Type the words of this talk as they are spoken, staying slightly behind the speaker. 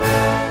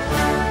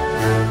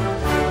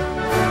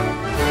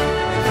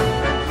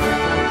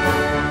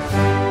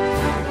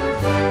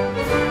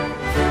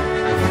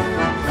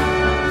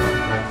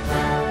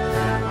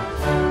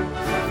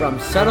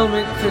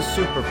Settlement to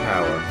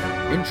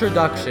Superpower,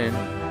 Introduction,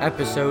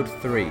 Episode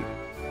 3,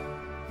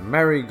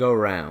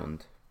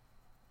 Merrie-Go-Rounde.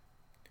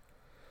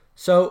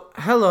 So,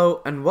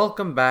 hello and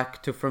welcome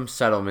back to From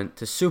Settlement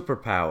to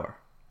Superpower.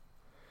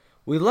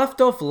 We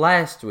left off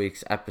last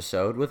week's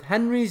episode with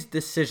Henry's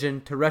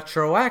decision to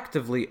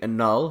retroactively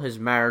annul his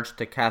marriage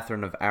to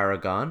Catherine of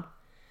Aragon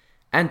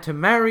and to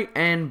marry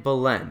Anne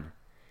Boleyn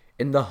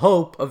in the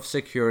hope of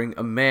securing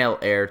a male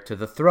heir to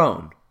the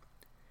throne.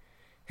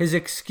 His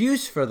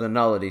excuse for the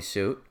nullity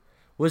suit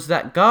was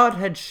that God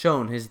had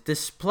shown his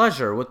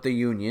displeasure with the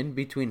union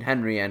between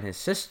Henry and his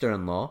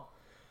sister-in-law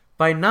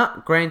by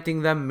not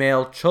granting them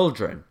male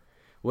children,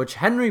 which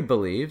Henry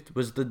believed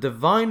was the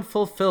divine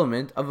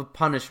fulfillment of a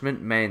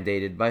punishment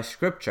mandated by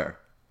Scripture.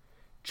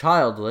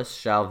 Childless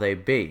shall they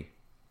be.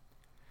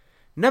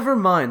 Never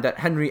mind that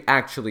Henry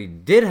actually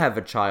did have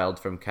a child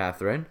from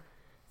Catherine,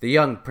 the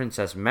young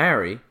Princess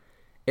Mary.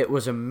 It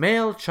was a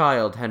male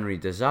child Henry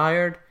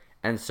desired,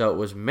 and so it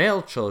was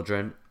male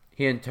children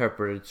he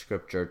interpreted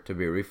Scripture to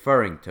be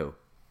referring to.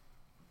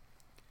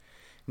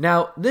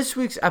 Now, this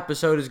week's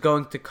episode is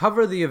going to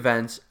cover the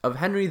events of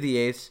Henry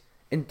VIII's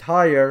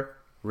entire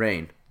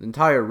reign, the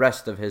entire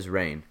rest of his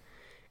reign.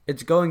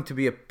 It's going to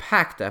be a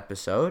packed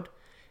episode,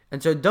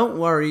 and so don't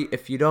worry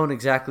if you don't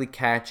exactly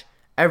catch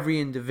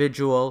every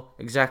individual,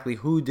 exactly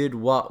who did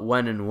what,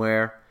 when, and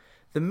where.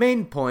 The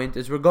main point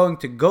is we're going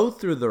to go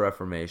through the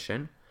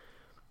Reformation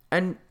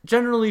and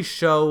generally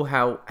show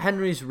how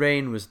Henry's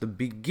reign was the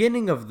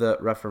beginning of the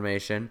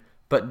Reformation,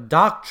 but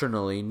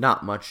doctrinally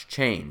not much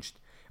changed.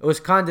 It was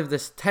kind of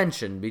this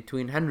tension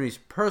between Henry's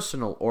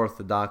personal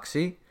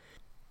orthodoxy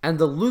and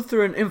the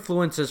Lutheran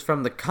influences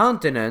from the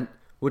continent,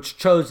 which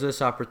chose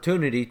this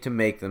opportunity to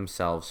make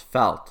themselves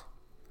felt.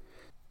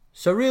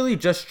 So really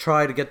just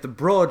try to get the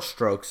broad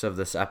strokes of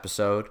this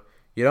episode.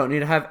 You don't need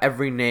to have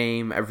every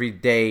name, every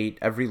date,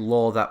 every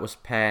law that was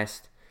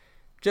passed.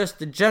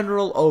 Just a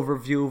general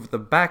overview of the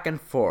back and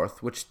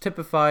forth which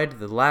typified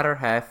the latter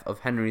half of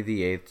Henry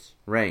VIII's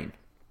reign.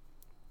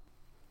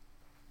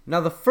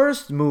 Now, the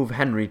first move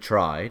Henry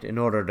tried in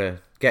order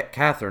to get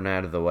Catherine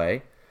out of the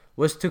way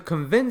was to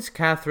convince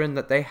Catherine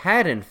that they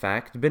had in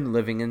fact been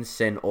living in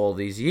sin all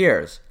these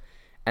years,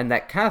 and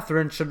that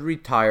Catherine should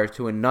retire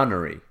to a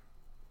nunnery.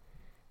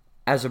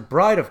 As a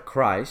bride of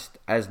Christ,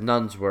 as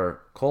nuns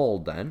were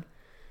called then,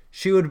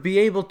 she would be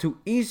able to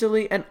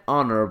easily and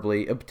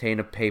honorably obtain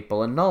a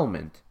papal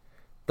annulment,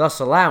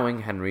 thus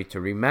allowing Henry to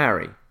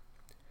remarry.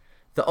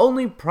 The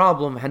only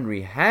problem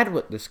Henry had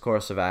with this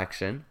course of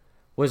action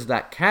was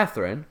that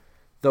Catherine,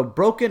 though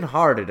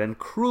broken-hearted and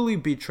cruelly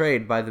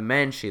betrayed by the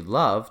man she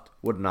loved,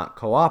 would not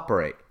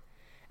cooperate,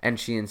 and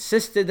she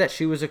insisted that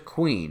she was a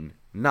queen,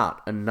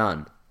 not a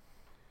nun.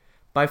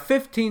 By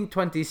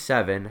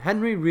 1527,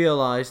 Henry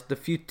realized the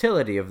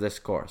futility of this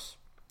course.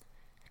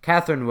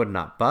 Catherine would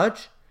not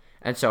budge,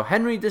 and so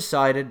Henry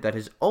decided that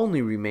his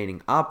only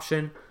remaining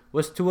option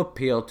was to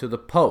appeal to the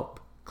Pope,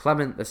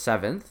 Clement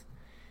VII,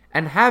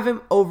 and have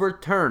him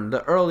overturn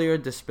the earlier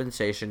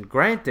dispensation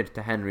granted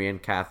to Henry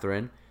and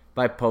Catherine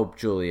by Pope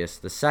Julius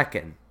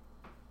II.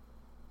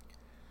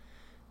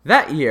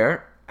 That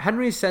year,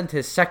 Henry sent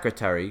his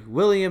secretary,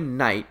 William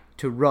Knight,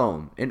 to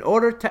Rome in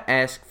order to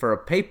ask for a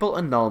papal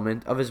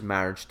annulment of his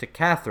marriage to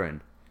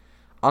Catherine,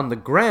 on the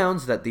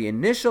grounds that the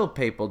initial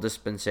papal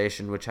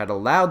dispensation which had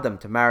allowed them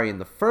to marry in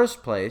the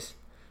first place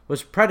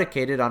was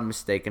predicated on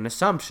mistaken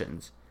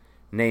assumptions,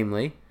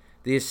 namely,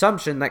 the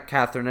assumption that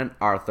Catherine and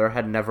Arthur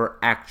had never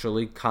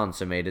actually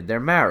consummated their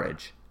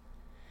marriage.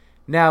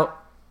 Now,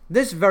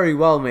 this very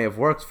well may have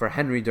worked for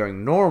Henry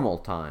during normal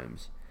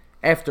times.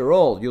 After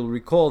all, you'll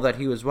recall that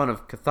he was one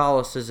of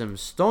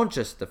Catholicism's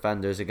staunchest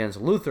defenders against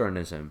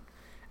Lutheranism,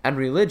 and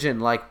religion,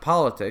 like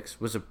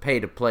politics, was a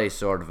pay-to-play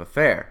sort of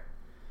affair.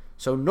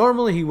 So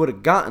normally he would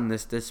have gotten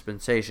this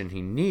dispensation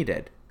he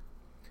needed.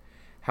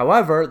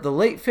 However, the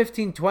late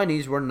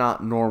 1520s were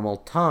not normal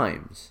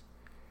times.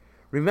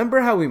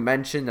 Remember how we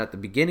mentioned at the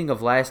beginning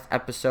of last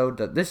episode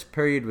that this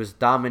period was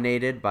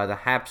dominated by the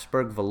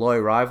Habsburg-Valois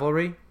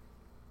rivalry?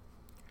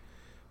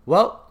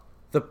 Well,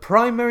 the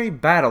primary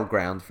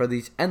battleground for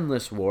these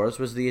endless wars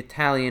was the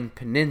Italian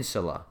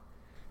peninsula,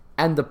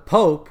 and the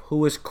Pope, who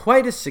was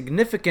quite a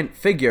significant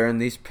figure in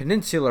these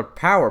peninsular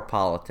power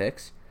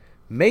politics,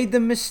 made the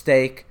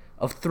mistake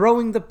of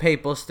throwing the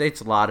Papal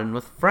States lot in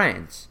with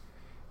France.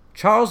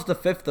 Charles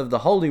V of the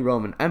Holy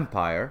Roman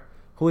Empire,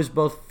 who was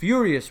both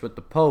furious with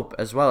the Pope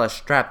as well as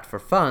strapped for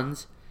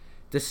funds,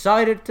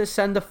 decided to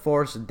send a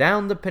force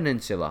down the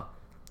peninsula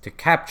to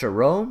capture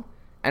Rome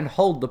and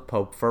hold the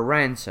Pope for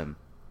ransom.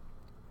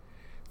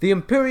 The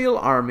imperial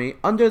army,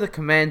 under the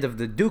command of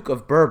the Duke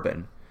of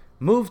Bourbon,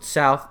 moved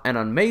south and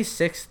on May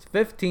 6,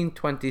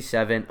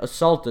 1527,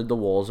 assaulted the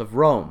walls of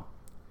Rome.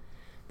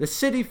 The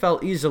city fell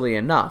easily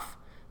enough,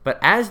 but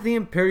as the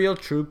imperial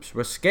troops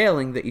were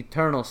scaling the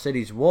Eternal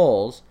City's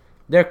walls,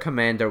 their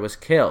commander was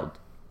killed.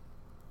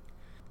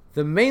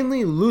 The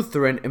mainly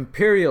Lutheran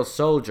imperial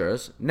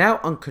soldiers, now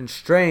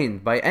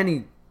unconstrained by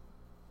any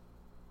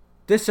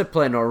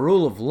discipline or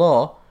rule of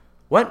law,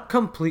 went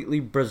completely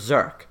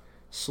berserk,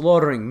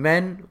 slaughtering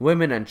men,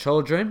 women, and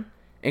children,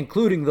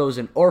 including those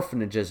in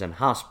orphanages and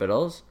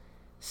hospitals,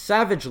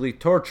 savagely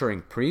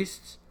torturing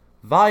priests,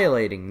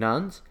 violating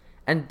nuns,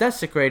 and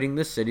desecrating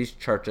the city's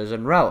churches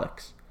and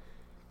relics.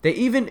 They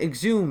even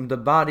exhumed the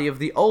body of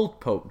the old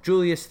Pope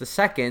Julius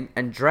II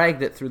and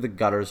dragged it through the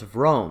gutters of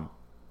Rome.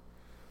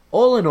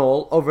 All in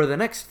all, over the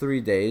next 3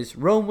 days,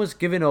 Rome was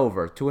given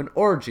over to an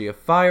orgy of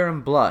fire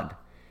and blood,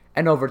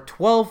 and over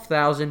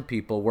 12,000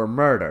 people were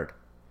murdered.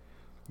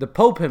 The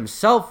Pope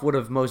himself would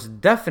have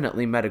most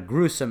definitely met a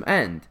gruesome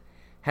end,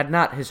 had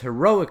not his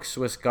heroic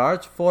Swiss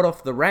guards fought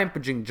off the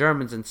rampaging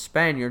Germans and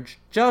Spaniards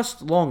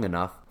just long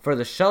enough for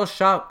the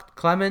shell-shocked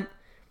Clement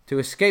to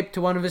escape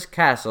to one of his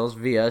castles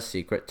via a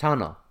secret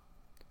tunnel.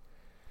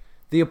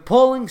 The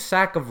appalling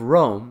sack of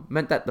Rome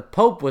meant that the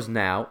Pope was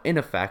now, in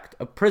effect,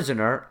 a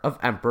prisoner of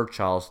Emperor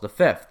Charles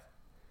V.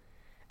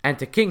 And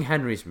to King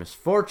Henry's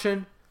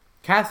misfortune,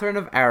 Catherine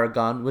of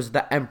Aragon was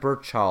the Emperor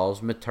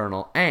Charles'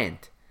 maternal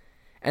aunt,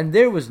 and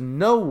there was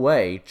no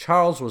way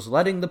Charles was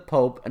letting the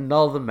Pope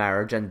annul the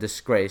marriage and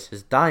disgrace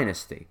his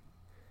dynasty.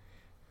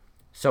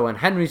 So when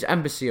Henry's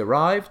embassy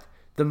arrived,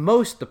 the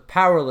most the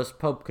powerless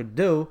Pope could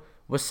do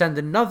was send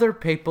another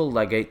papal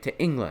legate to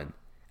England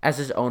as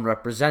his own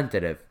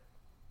representative.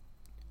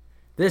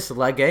 This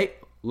legate,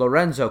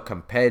 Lorenzo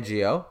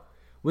Campeggio,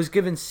 was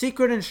given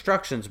secret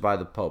instructions by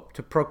the Pope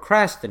to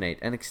procrastinate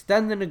and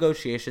extend the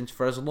negotiations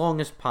for as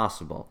long as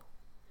possible.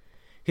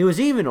 He was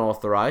even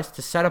authorized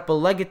to set up a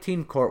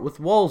legatine court with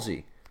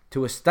Wolsey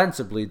to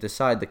ostensibly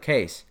decide the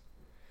case.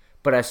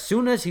 But as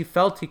soon as he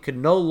felt he could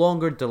no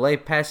longer delay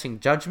passing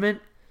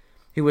judgment,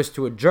 he was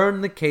to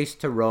adjourn the case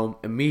to Rome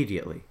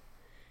immediately.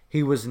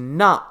 He was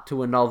not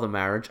to annul the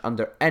marriage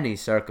under any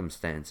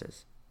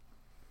circumstances.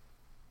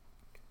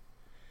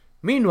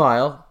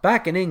 Meanwhile,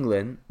 back in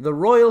England, the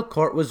royal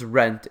court was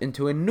rent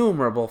into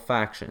innumerable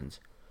factions,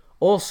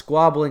 all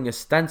squabbling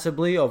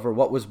ostensibly over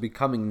what was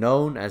becoming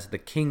known as the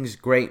king's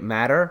great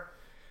matter,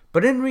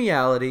 but in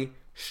reality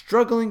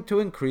struggling to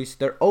increase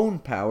their own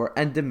power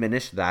and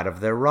diminish that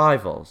of their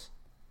rivals.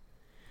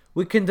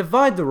 We can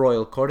divide the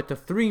royal court into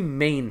 3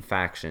 main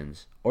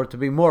factions, or to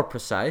be more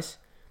precise,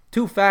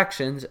 2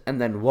 factions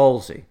and then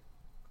Wolsey.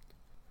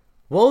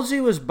 Wolsey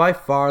was by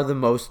far the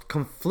most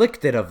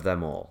conflicted of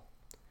them all.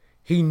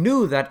 He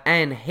knew that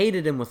Anne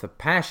hated him with a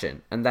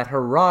passion, and that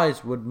her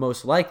rise would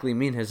most likely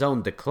mean his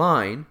own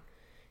decline,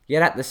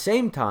 yet at the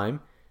same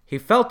time, he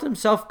felt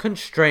himself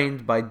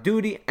constrained by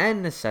duty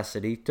and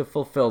necessity to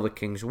fulfill the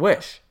king's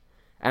wish,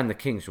 and the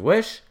king's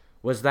wish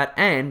was that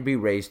Anne be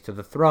raised to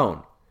the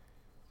throne.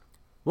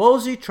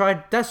 Wolsey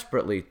tried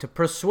desperately to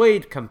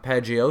persuade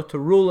Campeggio to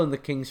rule in the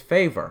king's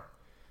favor,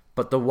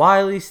 but the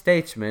wily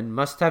statesman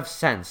must have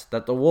sensed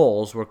that the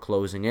walls were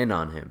closing in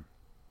on him.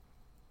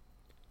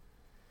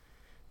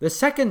 The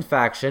second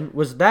faction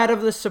was that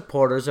of the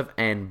supporters of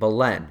Anne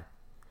Boleyn.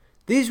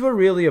 These were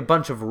really a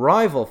bunch of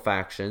rival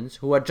factions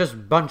who had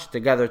just bunched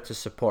together to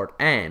support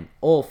Anne,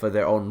 all for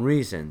their own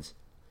reasons.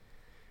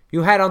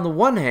 You had on the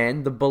one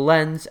hand the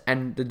Boleyns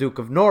and the Duke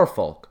of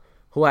Norfolk,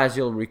 who as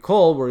you'll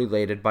recall were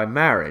related by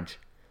marriage,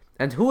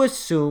 and who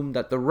assumed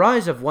that the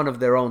rise of one of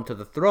their own to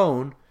the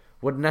throne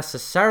would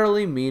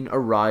necessarily mean a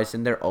rise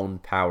in their own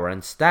power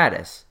and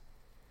status.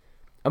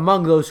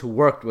 Among those who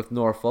worked with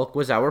Norfolk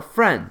was our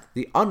friend,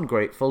 the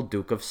ungrateful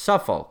Duke of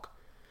Suffolk,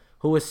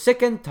 who was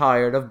sick and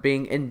tired of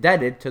being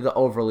indebted to the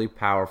overly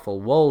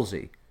powerful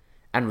Wolsey,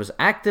 and was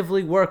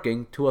actively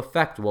working to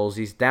effect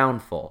Wolsey's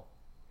downfall.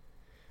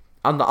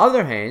 On the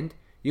other hand,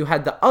 you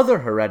had the other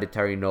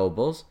hereditary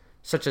nobles,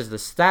 such as the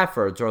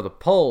Staffords or the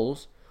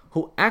Poles,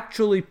 who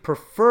actually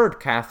preferred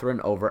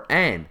Catherine over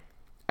Anne,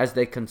 as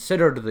they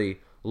considered the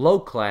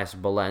low-class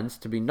Boleyns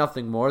to be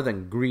nothing more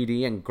than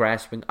greedy and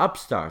grasping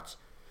upstarts,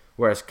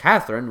 whereas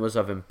Catherine was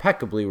of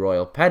impeccably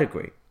royal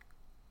pedigree.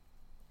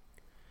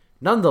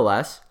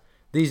 Nonetheless,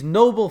 these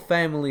noble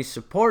families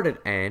supported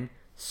Anne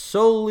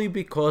solely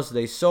because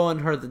they saw in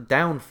her the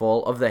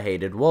downfall of the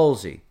hated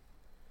Wolsey.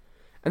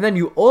 And then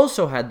you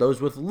also had those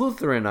with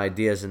Lutheran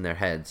ideas in their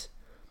heads,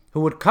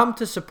 who would come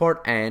to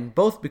support Anne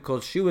both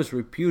because she was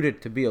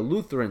reputed to be a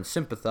Lutheran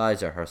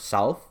sympathizer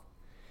herself,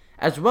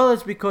 as well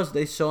as because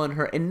they saw in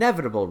her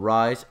inevitable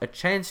rise a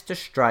chance to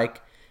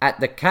strike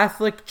at the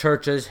Catholic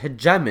Church's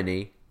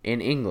hegemony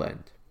in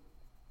England.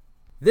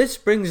 This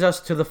brings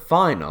us to the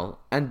final,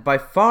 and by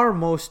far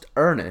most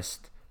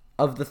earnest,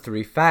 of the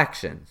 3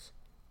 factions,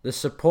 the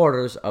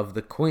supporters of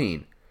the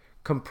Queen,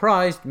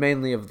 comprised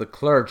mainly of the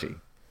clergy.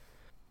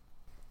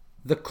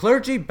 The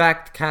clergy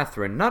backed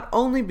Catherine not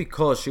only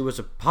because she was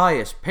a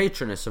pious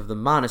patroness of the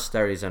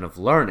monasteries and of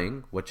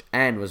learning, which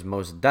Anne was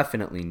most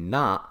definitely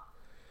not,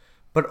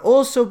 but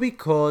also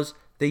because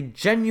they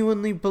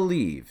genuinely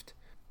believed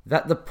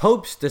that the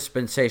Pope's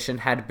dispensation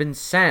had been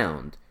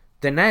sound,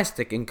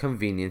 dynastic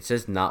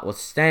inconveniences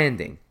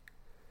notwithstanding.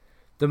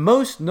 The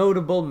most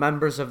notable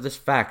members of this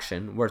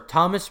faction were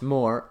Thomas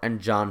More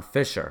and John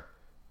Fisher,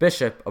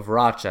 Bishop of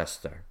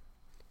Rochester.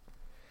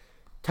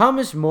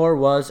 Thomas More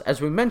was, as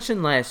we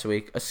mentioned last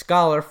week, a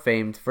scholar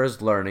famed for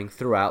his learning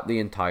throughout the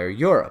entire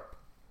Europe.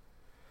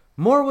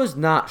 More was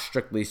not,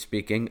 strictly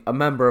speaking, a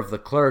member of the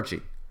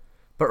clergy,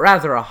 but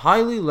rather a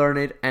highly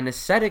learned and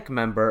ascetic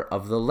member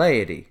of the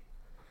laity.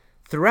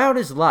 Throughout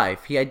his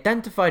life, he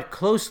identified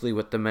closely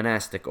with the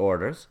monastic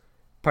orders,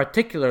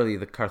 particularly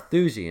the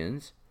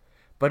Carthusians,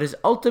 but his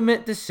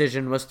ultimate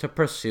decision was to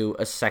pursue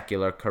a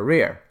secular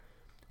career,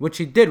 which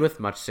he did with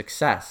much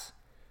success,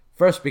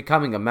 first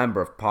becoming a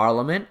member of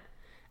parliament,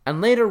 and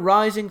later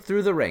rising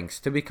through the ranks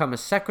to become a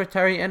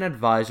secretary and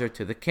advisor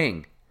to the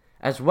king,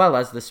 as well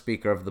as the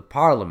Speaker of the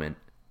Parliament.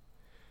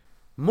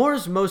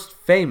 More's most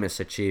famous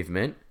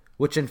achievement,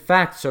 which in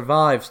fact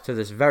survives to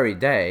this very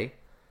day,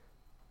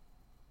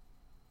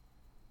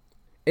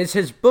 is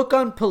his book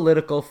on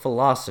political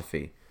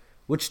philosophy,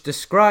 which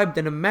described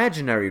an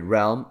imaginary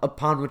realm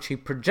upon which he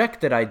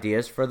projected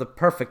ideas for the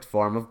perfect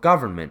form of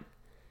government.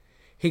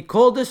 He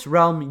called this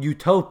realm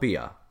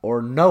Utopia,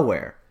 or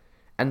nowhere,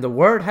 and the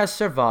word has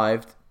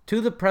survived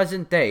to the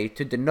present day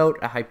to denote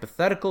a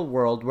hypothetical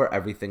world where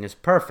everything is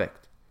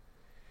perfect.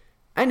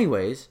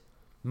 Anyways,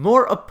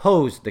 More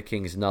opposed the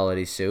king's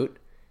nullity suit,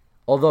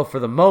 although for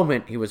the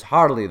moment he was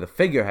hardly the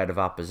figurehead of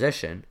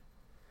opposition.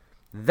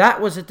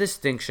 That was a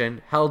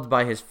distinction held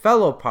by his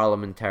fellow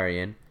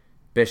parliamentarian,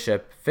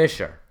 Bishop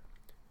Fisher.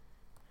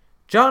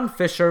 John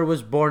Fisher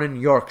was born in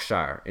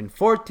Yorkshire in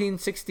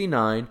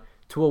 1469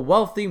 to a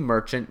wealthy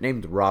merchant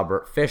named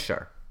Robert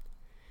Fisher.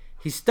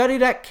 He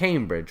studied at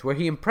Cambridge, where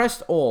he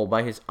impressed all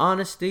by his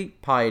honesty,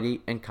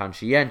 piety, and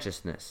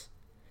conscientiousness.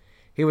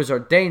 He was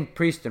ordained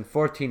priest in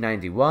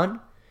 1491,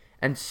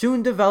 and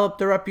soon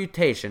developed a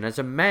reputation as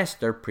a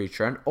master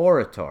preacher and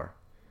orator.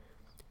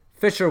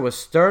 Fisher was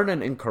stern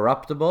and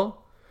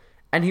incorruptible,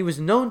 and he was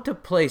known to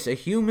place a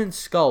human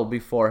skull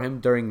before him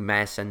during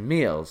Mass and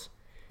meals,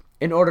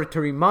 in order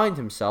to remind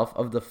himself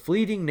of the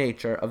fleeting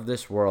nature of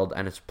this world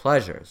and its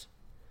pleasures.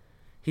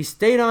 He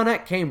stayed on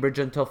at Cambridge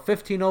until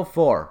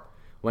 1504,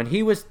 when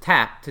he was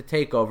tapped to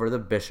take over the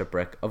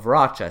bishopric of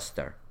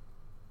Rochester.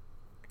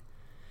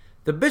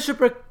 The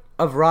bishopric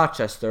of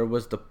Rochester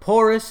was the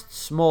poorest,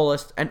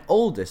 smallest, and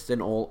oldest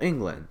in all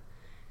England,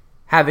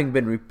 having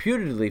been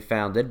reputedly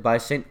founded by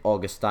St.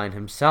 Augustine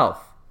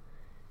himself.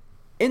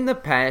 In the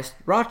past,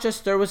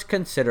 Rochester was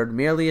considered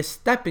merely a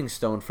stepping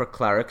stone for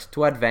clerics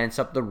to advance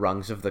up the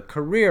rungs of the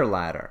career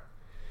ladder,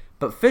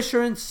 but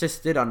Fisher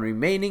insisted on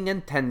remaining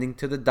and tending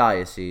to the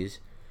diocese,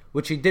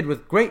 which he did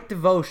with great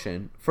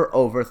devotion for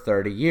over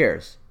 30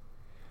 years.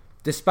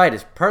 Despite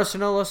his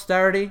personal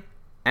austerity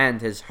and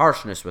his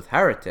harshness with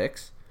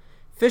heretics,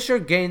 Fisher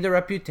gained a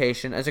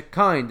reputation as a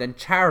kind and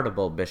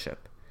charitable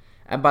bishop,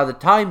 and by the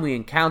time we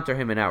encounter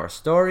him in our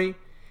story,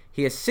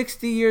 he is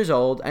 60 years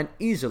old and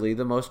easily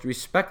the most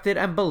respected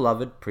and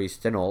beloved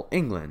priest in all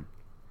England.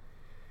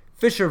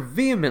 Fisher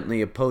vehemently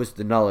opposed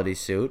the nullity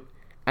suit,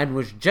 and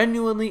was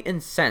genuinely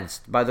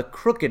incensed by the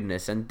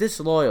crookedness and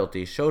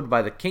disloyalty showed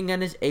by the king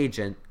and his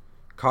agent,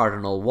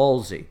 Cardinal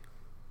Wolsey.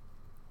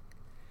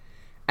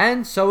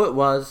 And so it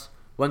was,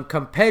 when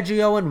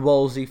Campeggio and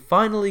Wolsey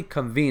finally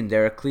convened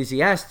their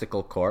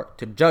ecclesiastical court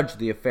to judge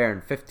the affair in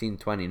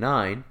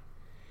 1529,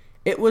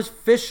 it was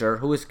Fisher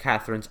who was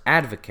Catherine's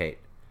advocate,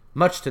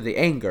 much to the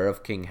anger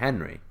of King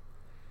Henry.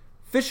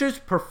 Fisher's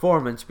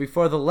performance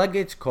before the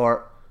legate's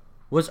court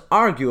was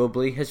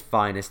arguably his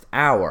finest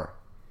hour.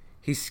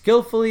 He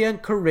skillfully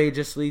and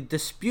courageously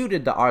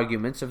disputed the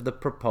arguments of the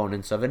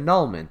proponents of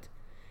annulment,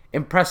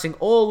 impressing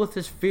all with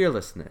his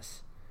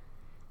fearlessness.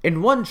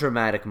 In one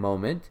dramatic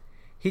moment,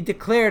 he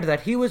declared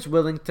that he was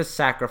willing to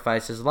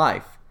sacrifice his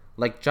life,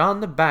 like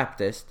John the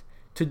Baptist,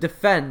 to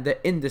defend the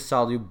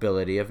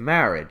indissolubility of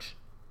marriage.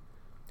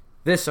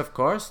 This, of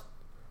course,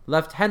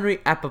 left Henry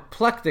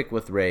apoplectic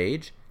with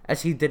rage,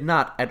 as he did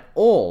not at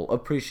all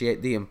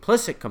appreciate the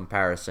implicit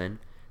comparison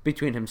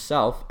between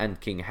himself and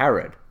King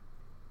Herod.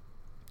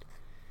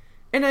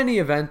 In any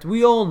event,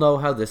 we all know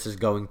how this is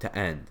going to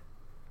end.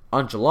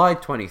 On July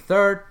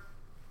 23rd,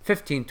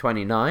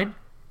 1529,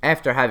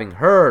 after having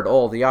heard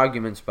all the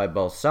arguments by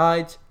both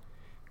sides,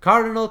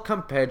 Cardinal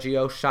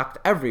Campeggio shocked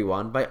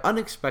everyone by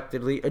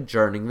unexpectedly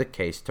adjourning the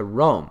case to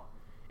Rome,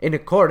 in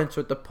accordance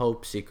with the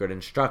Pope's secret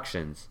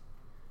instructions.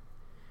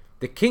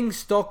 The king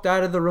stalked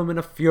out of the room in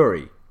a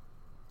fury,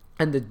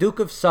 and the Duke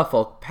of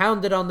Suffolk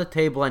pounded on the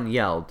table and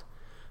yelled,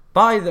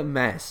 "By the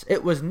Mass,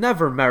 it was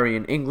never merry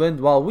in England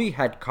while we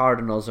had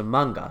cardinals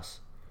among us."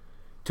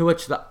 To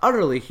which the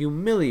utterly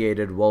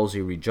humiliated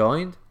Wolsey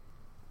rejoined,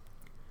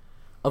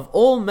 "Of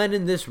all men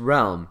in this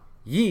realm,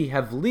 ye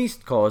have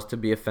least cause to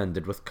be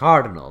offended with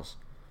cardinals,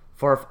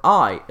 for if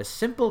I, a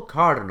simple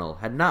cardinal,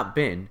 had not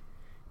been,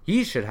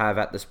 ye should have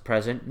at this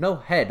present no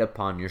head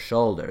upon your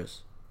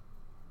shoulders."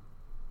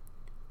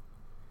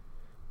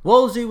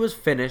 Wolsey was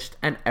finished,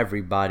 and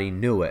everybody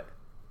knew it.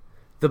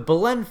 The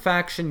Boleyn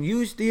faction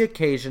used the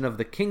occasion of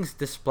the king's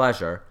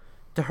displeasure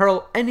to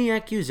hurl any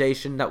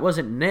accusation that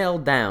wasn't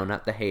nailed down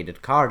at the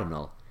hated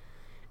cardinal,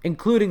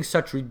 including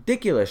such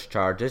ridiculous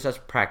charges as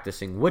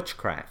practicing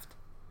witchcraft.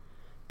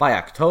 By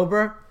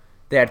October,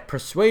 they had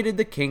persuaded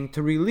the king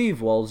to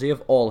relieve Wolsey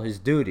of all his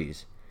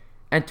duties,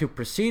 and to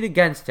proceed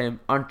against him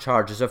on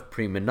charges of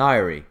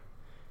praemunire,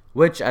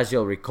 which, as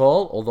you'll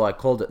recall, although I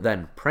called it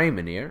then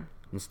Praemunire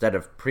instead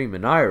of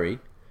Praemunire,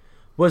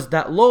 was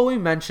that law we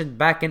mentioned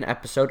back in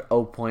episode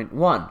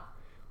 0.1,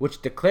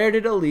 which declared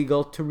it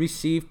illegal to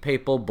receive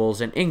papal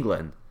bulls in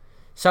England,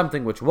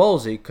 something which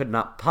Wolsey could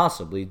not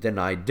possibly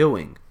deny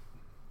doing.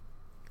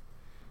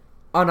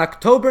 On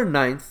October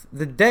 9th,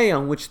 the day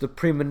on which the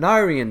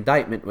Praemunire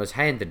indictment was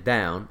handed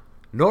down,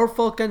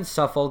 Norfolk and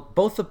Suffolk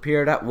both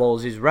appeared at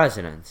Wolsey's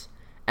residence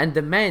and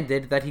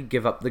demanded that he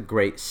give up the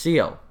Great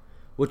Seal,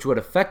 which would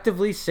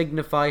effectively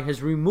signify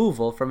his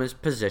removal from his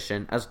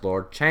position as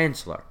Lord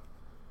Chancellor.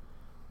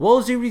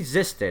 Wolsey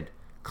resisted,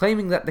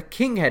 claiming that the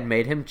king had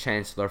made him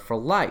Chancellor for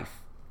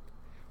life.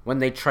 When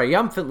they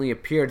triumphantly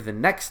appeared the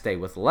next day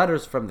with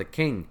letters from the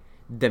king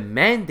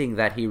demanding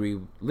that he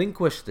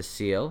relinquish the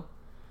seal,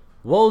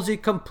 Wolsey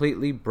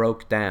completely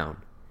broke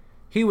down.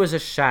 He was a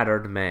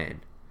shattered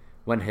man.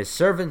 When his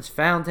servants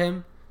found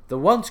him, the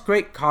once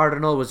great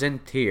cardinal was in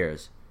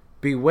tears,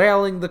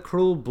 bewailing the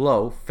cruel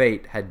blow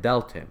fate had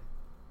dealt him.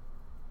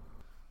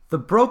 The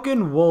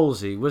broken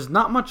Wolsey was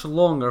not much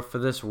longer for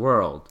this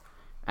world,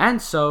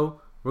 and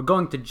so we're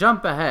going to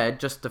jump ahead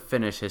just to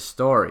finish his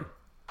story.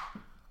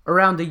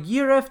 Around a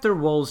year after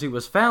Wolsey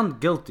was found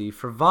guilty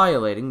for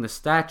violating the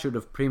Statute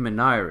of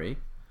Praemunire,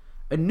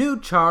 a new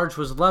charge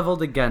was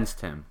leveled against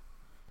him: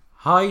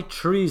 high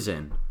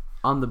treason,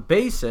 on the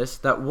basis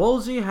that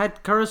Wolsey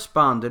had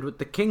corresponded with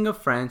the King of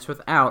France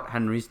without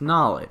Henry's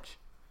knowledge.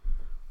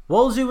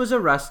 Wolsey was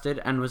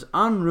arrested and was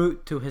en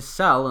route to his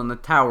cell in the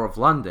Tower of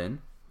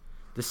London,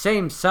 the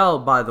same cell,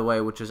 by the way,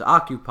 which was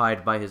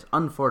occupied by his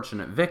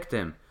unfortunate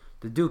victim,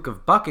 the Duke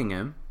of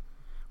Buckingham,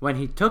 when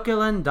he took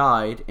ill and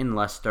died in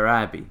Leicester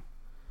Abbey.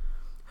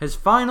 His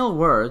final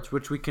words,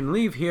 which we can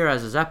leave here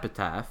as his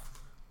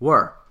epitaph,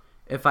 were,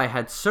 "If I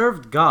had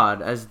served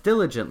God as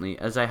diligently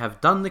as I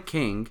have done the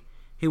king,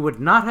 he would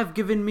not have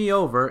given me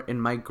over in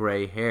my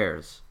grey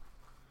hairs."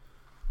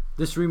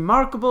 This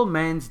remarkable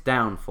man's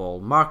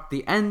downfall marked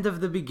the end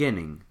of the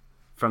beginning.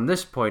 From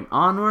this point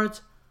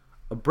onwards,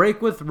 a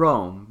break with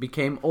Rome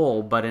became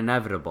all but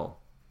inevitable.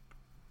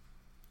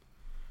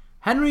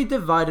 Henry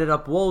divided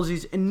up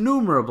Wolsey's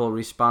innumerable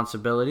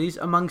responsibilities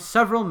among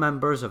several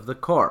members of the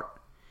court,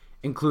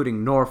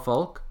 including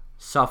Norfolk,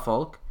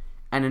 Suffolk,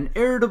 and an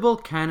irritable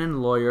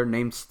canon lawyer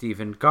named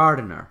Stephen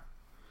Gardiner.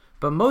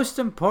 But most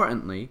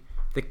importantly,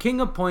 the king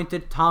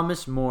appointed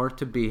Thomas More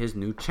to be his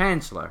new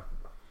chancellor.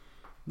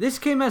 This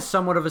came as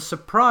somewhat of a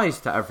surprise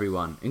to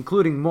everyone,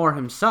 including More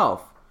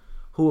himself,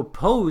 who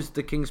opposed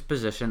the king's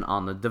position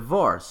on the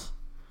divorce.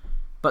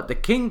 But the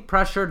king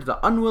pressured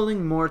the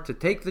unwilling More to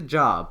take the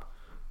job,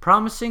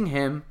 promising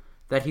him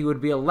that he would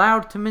be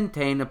allowed to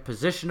maintain a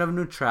position of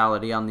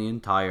neutrality on the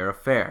entire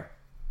affair.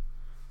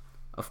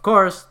 Of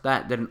course,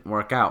 that didn't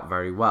work out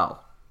very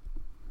well.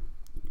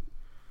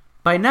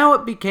 By now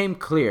it became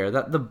clear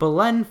that the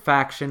Boleyn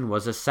faction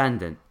was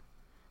ascendant.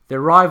 Their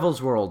rivals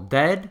were all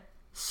dead,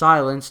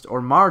 silenced,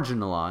 or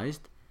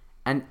marginalized,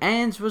 and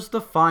Anne's was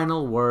the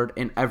final word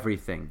in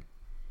everything.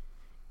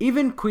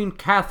 Even Queen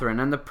Catherine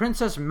and the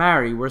Princess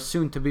Mary were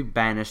soon to be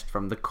banished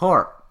from the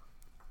court.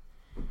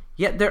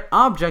 Yet their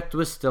object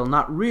was still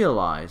not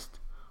realized.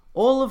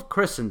 All of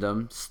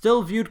Christendom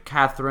still viewed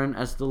Catherine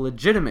as the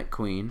legitimate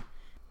queen,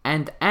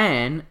 and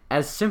Anne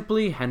as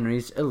simply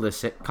Henry's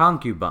illicit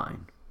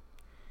concubine.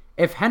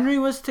 If Henry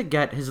was to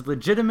get his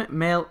legitimate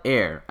male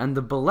heir and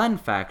the Boleyn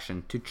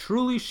faction to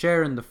truly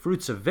share in the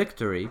fruits of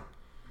victory,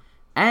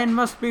 Anne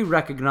must be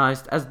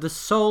recognized as the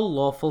sole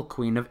lawful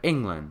queen of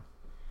England.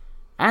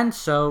 And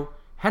so,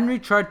 Henry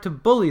tried to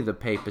bully the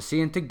papacy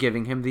into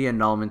giving him the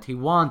annulment he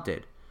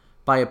wanted,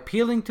 by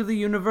appealing to the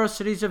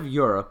universities of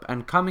Europe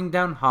and coming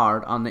down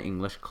hard on the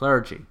English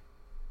clergy.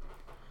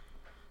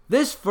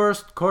 This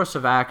first course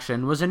of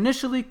action was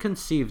initially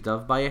conceived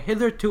of by a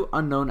hitherto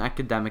unknown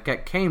academic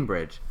at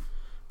Cambridge,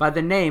 by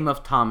the name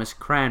of Thomas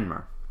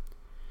Cranmer.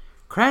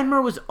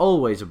 Cranmer was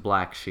always a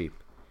black sheep,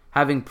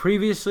 having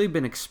previously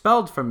been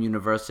expelled from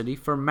university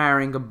for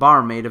marrying a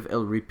barmaid of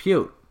ill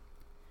repute.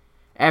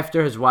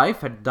 After his wife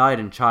had died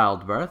in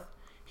childbirth,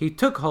 he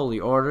took holy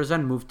orders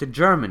and moved to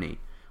Germany,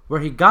 where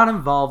he got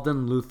involved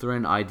in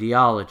Lutheran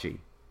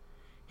ideology.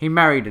 He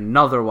married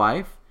another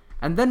wife,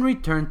 and then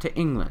returned to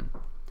England.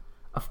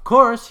 Of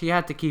course, he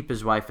had to keep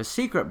his wife a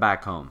secret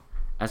back home,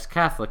 as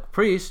Catholic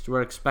priests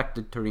were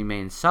expected to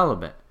remain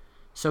celibate.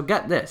 So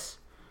get this,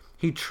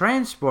 he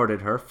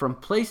transported her from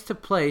place to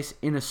place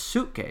in a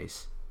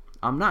suitcase.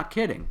 I'm not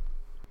kidding.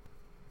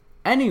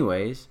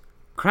 Anyways,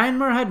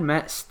 Cranmer had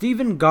met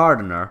Stephen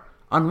Gardiner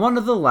on one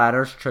of the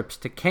latter's trips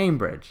to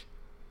Cambridge,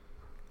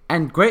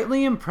 and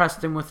greatly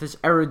impressed him with his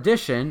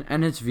erudition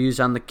and his views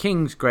on the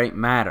king's great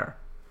matter.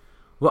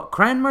 What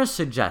Cranmer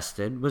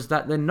suggested was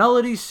that the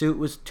nullity suit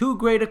was too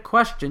great a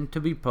question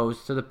to be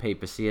posed to the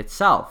papacy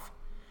itself,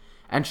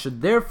 and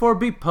should therefore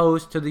be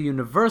posed to the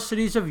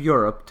universities of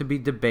Europe to be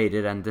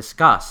debated and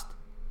discussed.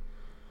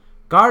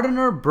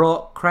 Gardiner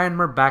brought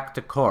Cranmer back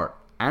to court,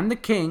 and the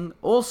king,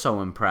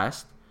 also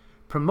impressed,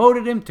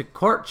 promoted him to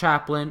court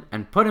chaplain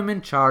and put him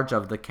in charge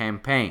of the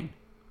campaign.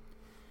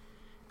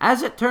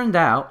 As it turned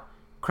out,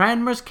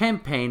 Cranmer's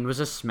campaign was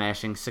a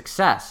smashing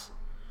success.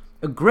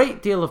 A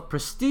great deal of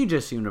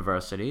prestigious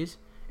universities,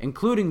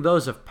 including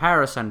those of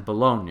Paris and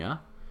Bologna,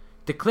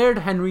 declared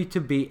Henry to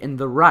be in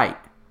the right,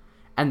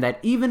 and that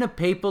even a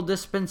papal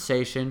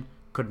dispensation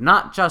could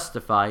not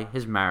justify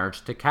his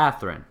marriage to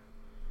Catherine.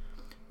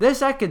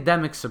 This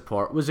academic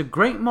support was a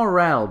great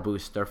morale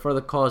booster for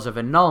the cause of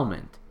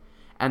annulment,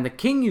 and the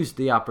king used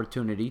the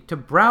opportunity to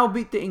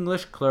browbeat the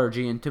English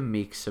clergy into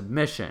meek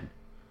submission.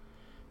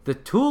 The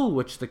tool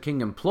which the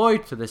king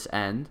employed to this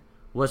end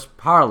was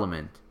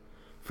Parliament.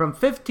 From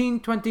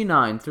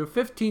 1529 through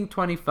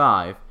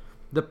 1525,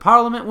 the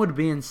Parliament would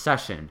be in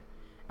session,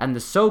 and the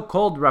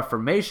so-called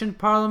Reformation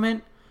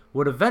Parliament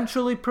would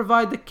eventually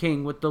provide the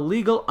king with the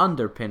legal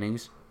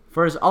underpinnings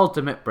for his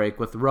ultimate break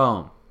with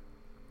Rome.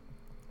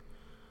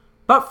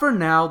 But for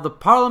now, the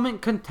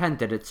Parliament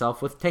contented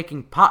itself with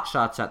taking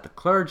potshots at the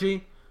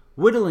clergy,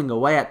 whittling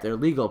away at their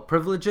legal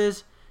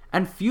privileges,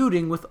 and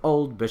feuding with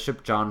old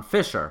Bishop John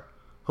Fisher,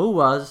 who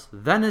was,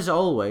 then as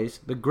always,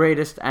 the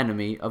greatest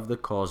enemy of the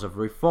cause of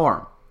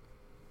reform.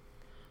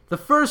 The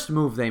first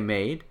move they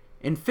made,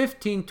 in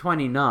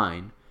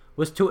 1529,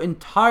 was to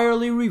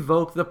entirely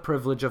revoke the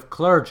privilege of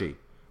clergy,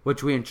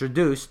 which we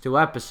introduced 2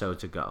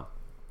 episodes ago.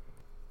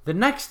 The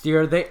next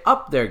year they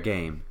upped their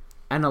game,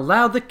 and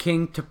allowed the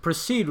king to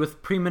proceed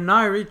with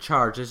praemunire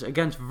charges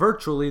against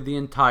virtually the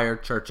entire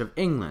Church of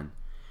England,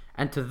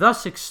 and to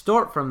thus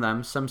extort from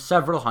them some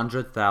several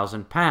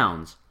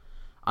 £100,000,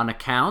 on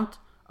account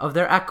of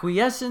their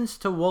acquiescence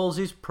to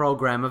Wolsey's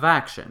program of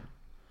action.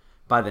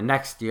 By the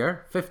next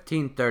year,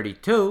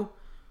 1532,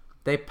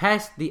 they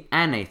passed the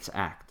Annates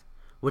Act,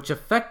 which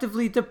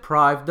effectively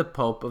deprived the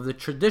Pope of the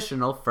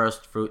traditional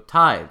first-fruit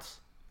tithes.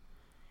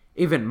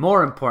 Even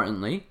more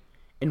importantly,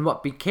 in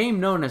what became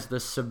known as the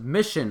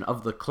submission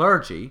of the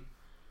clergy,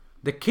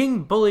 the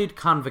king bullied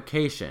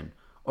Convocation,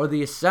 or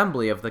the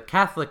assembly of the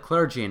Catholic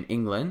clergy in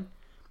England,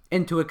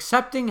 into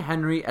accepting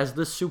Henry as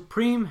the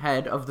supreme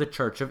head of the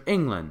Church of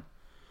England,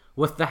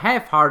 with the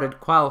half-hearted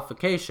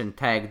qualification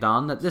tagged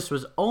on that this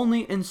was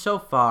only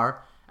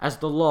insofar as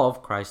the law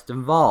of Christ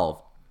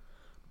involved.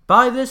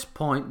 By this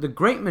point, the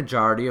great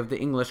majority of the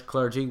English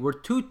clergy were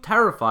too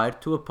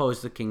terrified to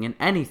oppose the king in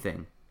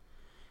anything,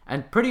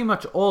 and pretty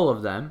much all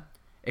of them,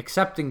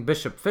 excepting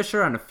Bishop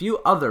Fisher and a few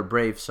other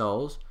brave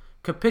souls,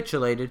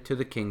 capitulated to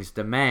the king's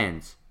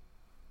demands.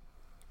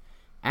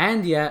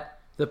 And yet,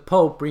 the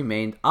Pope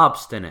remained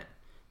obstinate.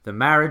 The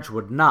marriage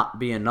would not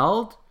be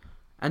annulled,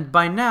 and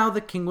by now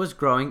the king was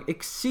growing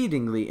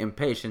exceedingly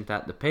impatient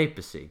at the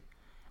papacy,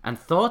 and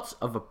thoughts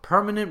of a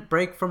permanent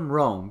break from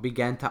Rome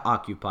began to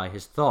occupy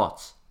his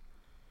thoughts.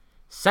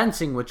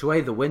 Sensing which way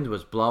the wind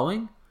was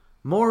blowing,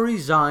 More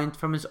resigned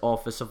from his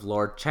office of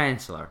Lord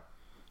Chancellor,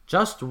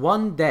 just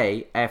 1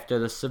 day after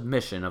the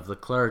submission of the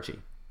clergy.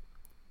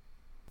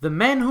 The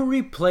man who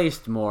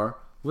replaced More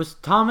was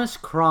Thomas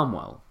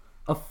Cromwell,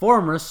 a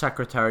former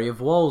secretary of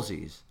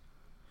Wolsey's.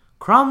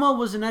 Cromwell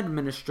was an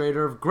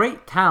administrator of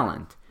great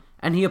talent,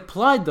 and he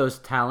applied those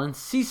talents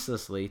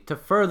ceaselessly to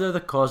further the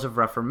cause of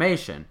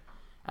Reformation,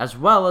 as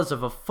well as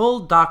of a full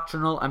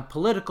doctrinal and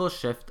political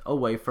shift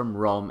away from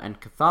Rome and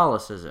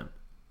Catholicism.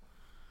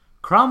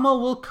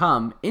 Cromwell will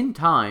come, in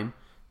time,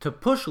 to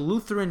push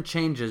Lutheran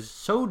changes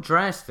so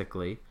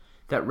drastically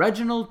that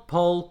Reginald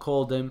Pole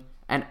called him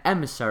an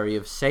emissary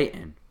of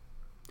Satan.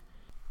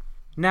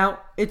 Now,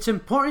 it's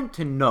important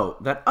to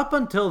note that up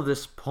until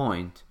this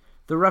point,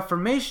 the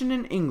Reformation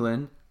in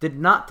England did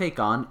not take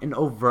on an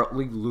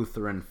overtly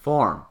Lutheran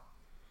form.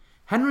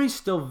 Henry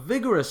still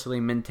vigorously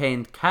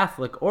maintained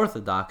Catholic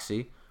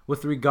orthodoxy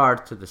with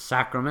regard to the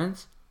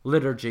sacraments,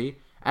 liturgy,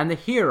 and the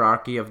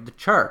hierarchy of the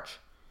Church,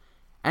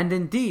 and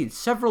indeed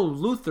several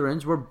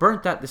Lutherans were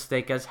burnt at the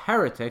stake as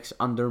heretics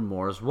under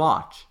More's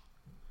watch.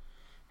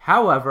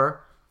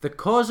 However, the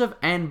cause of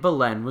Anne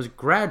Boleyn was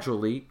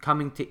gradually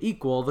coming to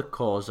equal the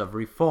cause of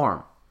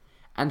reform,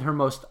 and her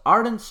most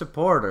ardent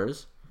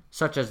supporters,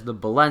 such as the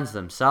Boleyns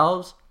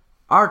themselves,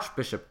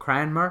 Archbishop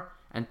Cranmer,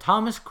 and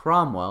Thomas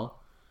Cromwell,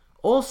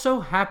 also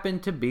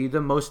happened to be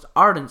the most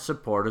ardent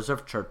supporters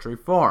of church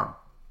reform.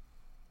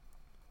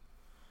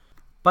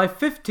 By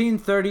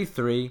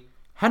 1533,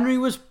 Henry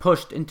was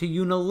pushed into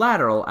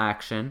unilateral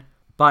action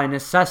by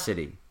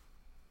necessity.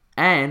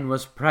 Anne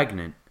was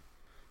pregnant.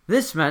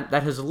 This meant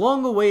that his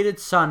long-awaited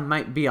son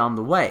might be on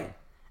the way,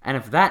 and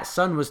if that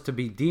son was to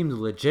be deemed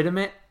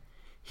legitimate,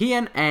 he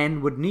and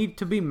Anne would need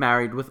to be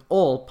married with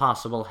all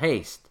possible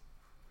haste.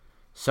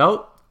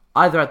 So,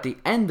 either at the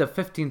end of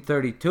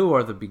 1532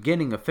 or the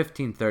beginning of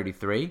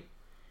 1533,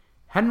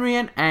 Henry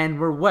and Anne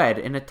were wed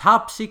in a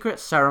top-secret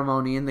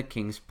ceremony in the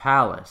king's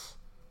palace.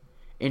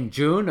 In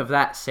June of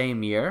that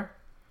same year,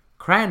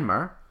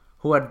 Cranmer,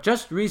 who had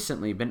just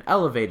recently been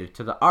elevated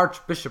to the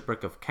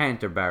Archbishopric of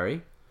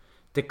Canterbury,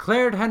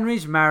 declared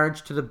Henry's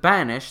marriage to the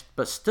banished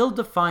but still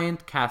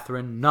defiant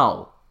Catherine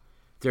null,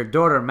 their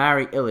daughter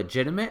Mary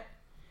illegitimate,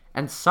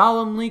 and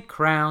solemnly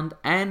crowned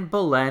Anne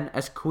Boleyn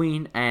as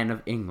Queen Anne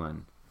of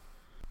England.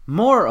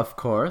 More, of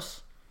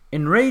course,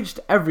 enraged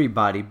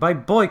everybody by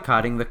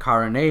boycotting the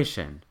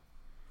coronation.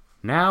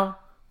 Now,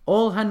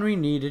 All Henry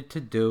needed to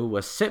do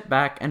was sit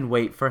back and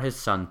wait for his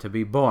son to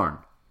be born.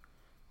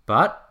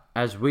 But,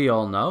 as we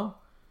all know,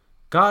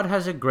 God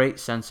has a great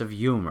sense of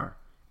humor,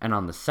 and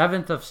on the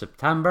 7th of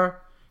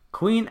September,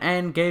 Queen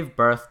Anne gave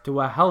birth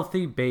to a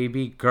healthy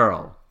baby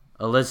girl,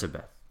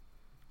 Elizabeth.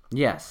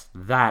 Yes,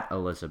 that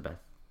Elizabeth.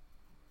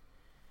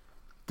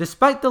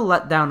 Despite the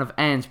letdown of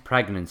Anne's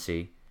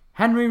pregnancy,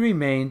 Henry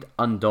remained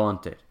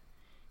undaunted.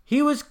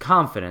 He was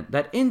confident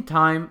that in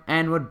time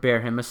Anne would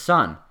bear him a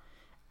son,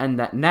 and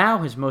that now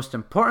his most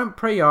important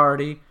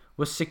priority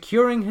was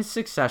securing his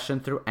succession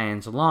through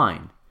Anne's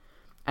line,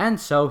 and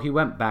so he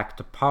went back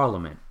to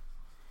Parliament.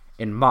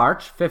 In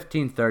March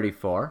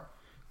 1534,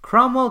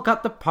 Cromwell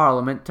got the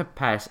Parliament to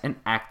pass an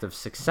Act of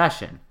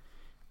Succession,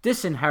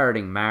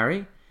 disinheriting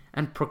Mary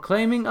and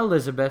proclaiming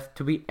Elizabeth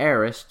to be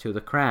heiress to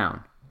the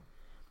crown.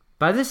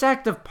 By this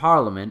Act of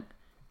Parliament,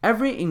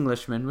 every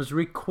Englishman was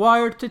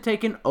required to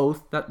take an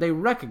oath that they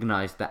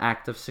recognized the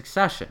Act of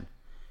Succession,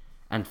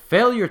 and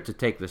failure to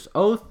take this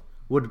oath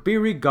would be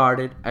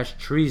regarded as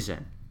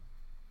treason.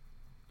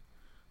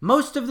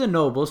 Most of the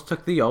nobles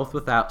took the oath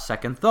without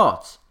second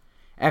thoughts.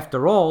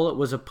 After all, it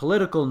was a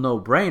political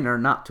no-brainer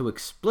not to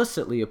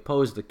explicitly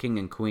oppose the king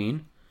and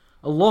queen,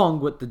 along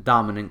with the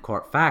dominant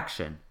court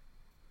faction.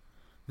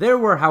 There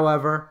were,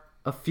 however,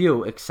 a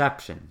few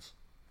exceptions.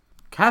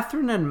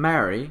 Catherine and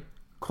Mary,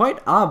 quite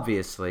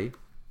obviously,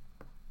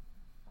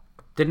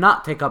 did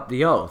not take up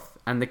the oath,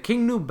 and the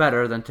king knew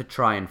better than to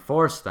try and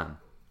force them.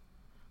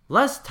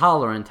 Less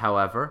tolerant,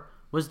 however,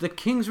 was the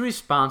king's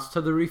response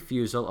to the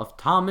refusal of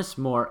Thomas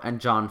More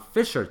and John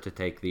Fisher to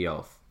take the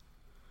oath.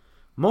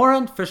 More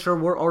and Fisher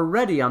were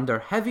already under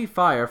heavy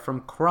fire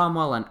from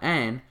Cromwell and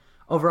Anne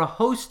over a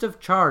host of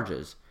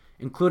charges,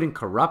 including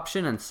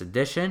corruption and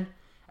sedition,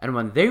 and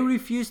when they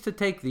refused to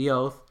take the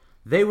oath,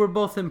 they were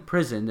both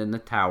imprisoned in the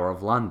Tower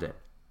of London.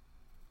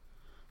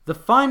 The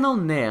final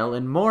nail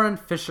in More and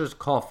Fisher's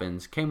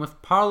coffins came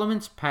with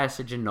Parliament's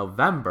passage in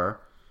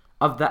November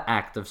of the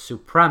Act of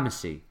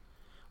Supremacy,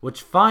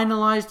 which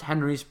finalized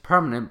Henry's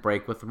permanent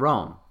break with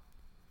Rome.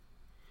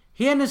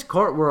 He and his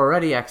court were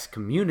already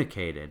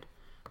excommunicated,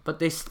 but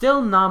they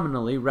still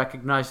nominally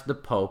recognized the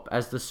Pope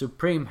as the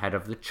supreme head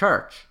of the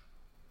Church.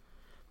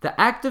 The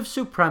Act of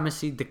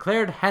Supremacy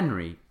declared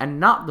Henry, and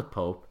not the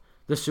Pope,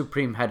 the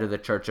supreme head of the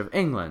Church of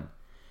England,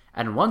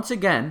 and once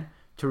again,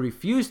 to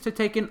refuse to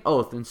take an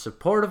oath in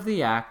support of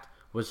the act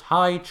was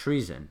high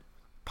treason,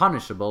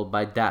 punishable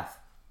by death.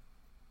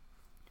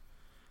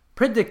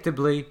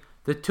 Predictably,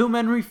 the two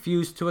men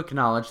refused to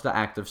acknowledge the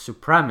Act of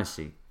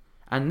Supremacy,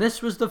 and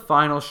this was the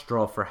final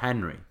straw for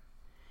Henry.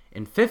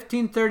 In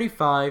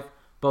 1535,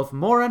 both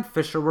More and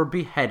Fisher were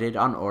beheaded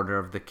on order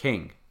of the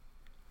king.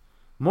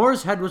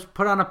 More's head was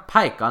put on a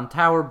pike on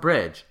Tower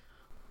Bridge,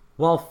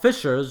 while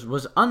Fisher's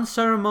was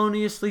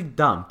unceremoniously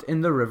dumped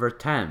in the River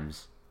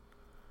Thames.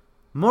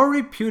 More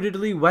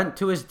reputedly went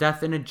to his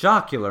death in a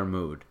jocular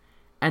mood,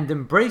 and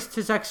embraced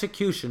his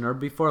executioner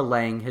before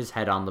laying his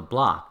head on the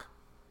block.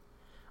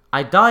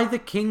 "I die the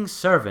king's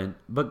servant,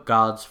 but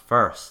God's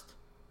first."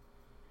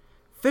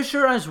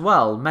 Fisher as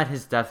well met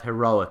his death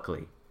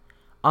heroically.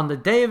 On the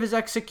day of his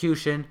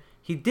execution,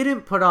 he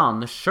didn't put on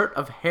the shirt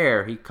of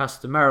hair he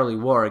customarily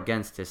wore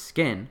against his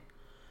skin,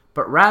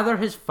 but rather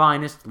his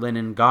finest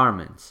linen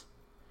garments.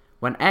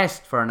 When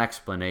asked for an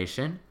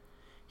explanation,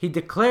 he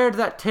declared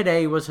that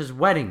today was his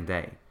wedding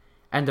day,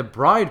 and a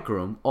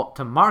bridegroom ought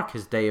to mark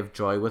his day of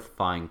joy with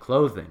fine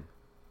clothing.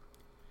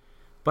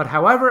 But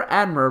however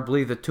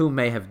admirably the two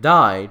may have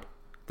died,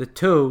 the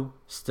two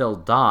still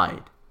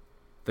died.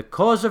 The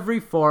cause of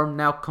reform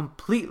now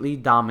completely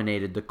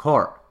dominated the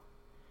court.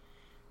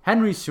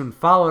 Henry soon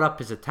followed up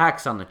his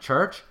attacks on the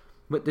church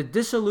with the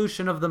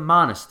dissolution of the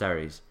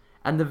monasteries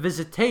and the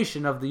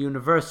visitation of the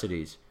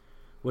universities,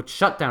 which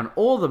shut down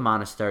all the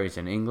monasteries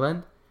in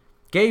England,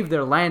 gave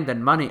their land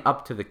and money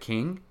up to the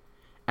king,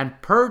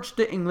 and purged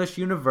the English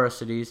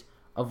universities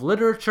of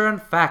literature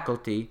and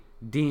faculty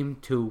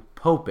deemed too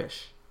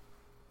popish.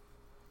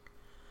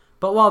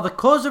 But while the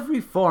cause of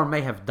reform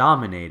may have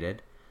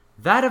dominated,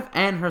 that of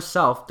Anne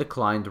herself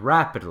declined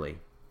rapidly.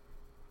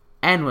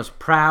 Anne was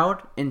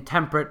proud,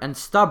 intemperate, and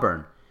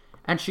stubborn,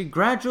 and she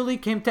gradually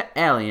came to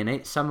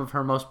alienate some of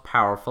her most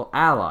powerful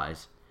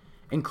allies,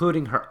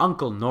 including her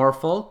uncle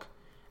Norfolk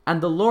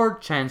and the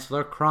Lord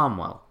Chancellor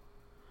Cromwell.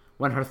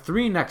 When her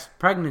 3 next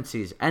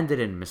pregnancies ended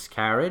in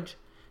miscarriage,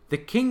 the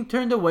king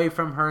turned away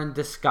from her in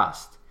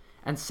disgust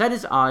and set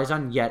his eyes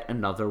on yet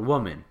another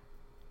woman,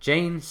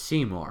 Jane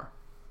Seymour.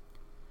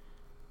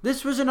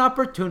 This was an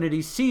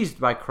opportunity seized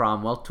by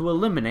Cromwell to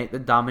eliminate the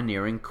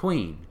domineering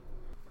queen.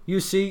 You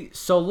see,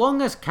 so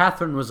long as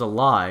Catherine was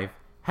alive,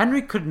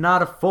 Henry could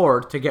not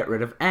afford to get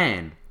rid of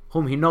Anne,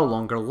 whom he no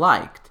longer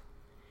liked.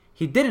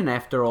 He didn't,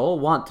 after all,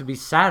 want to be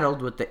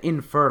saddled with the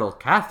infertile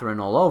Catherine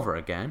all over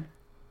again.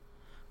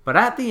 But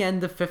at the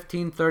end of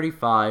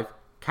 1535,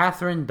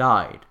 Catherine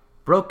died,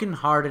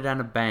 broken-hearted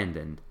and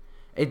abandoned,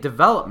 a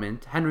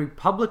development Henry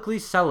publicly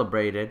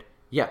celebrated,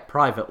 yet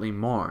privately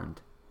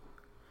mourned.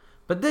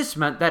 But this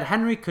meant that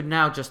Henry could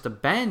now just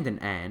abandon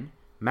Anne,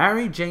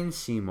 marry Jane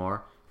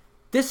Seymour,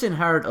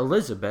 disinherit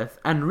Elizabeth,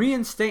 and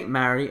reinstate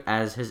Mary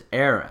as his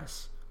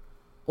heiress.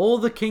 All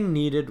the king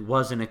needed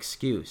was an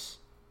excuse,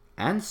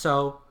 and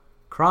so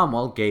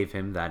Cromwell gave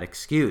him that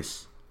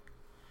excuse.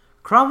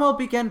 Cromwell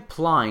began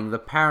plying the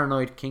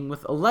paranoid king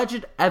with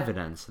alleged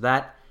evidence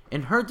that,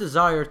 in her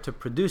desire to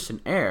produce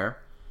an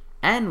heir,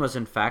 Anne was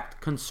in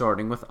fact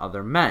consorting with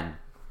other men.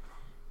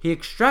 He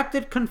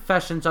extracted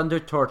confessions under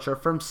torture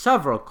from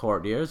several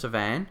courtiers of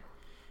Anne,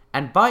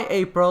 and by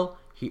April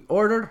he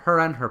ordered her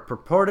and her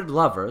purported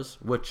lovers,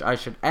 which I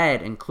should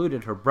add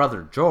included her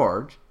brother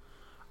George,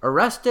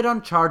 arrested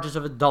on charges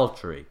of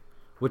adultery,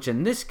 which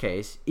in this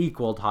case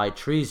equaled high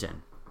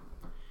treason.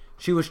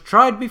 She was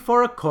tried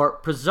before a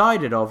court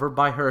presided over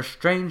by her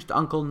estranged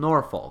uncle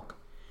Norfolk,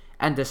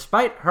 and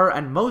despite her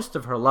and most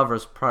of her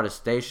lovers'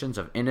 protestations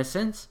of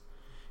innocence,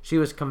 she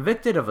was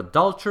convicted of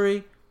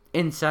adultery,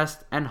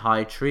 incest, and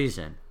high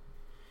treason.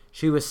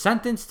 She was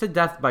sentenced to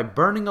death by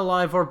burning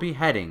alive or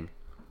beheading,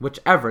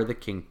 whichever the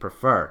king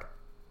preferred.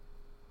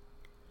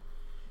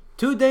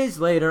 2 days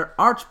later,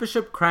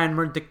 Archbishop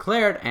Cranmer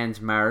declared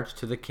Anne's marriage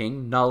to the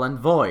king null and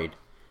void,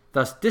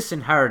 thus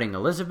disinheriting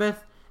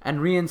Elizabeth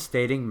and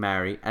reinstating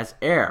Mary as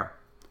heir.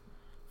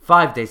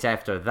 5 days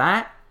after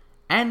that,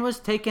 Anne was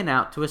taken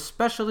out to a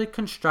specially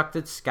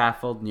constructed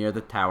scaffold near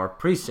the Tower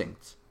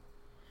precincts.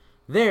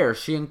 There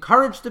she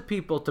encouraged the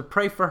people to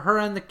pray for her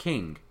and the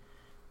king,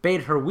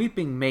 bade her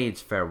weeping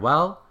maids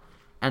farewell,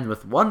 and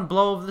with one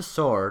blow of the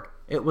sword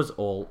it was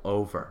all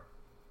over.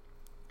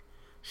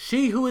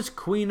 "She who is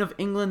Queen of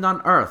England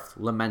on earth,"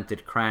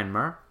 lamented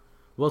Cranmer,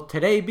 "will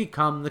today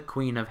become the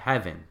Queen of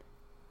Heaven."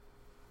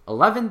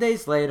 11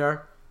 days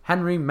later,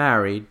 Henry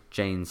married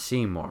Jane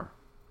Seymour.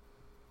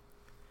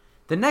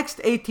 The next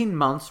 18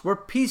 months were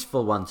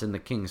peaceful ones in the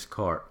king's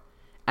court,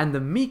 and the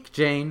meek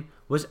Jane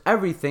was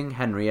everything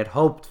Henry had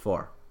hoped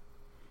for.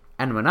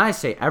 And when I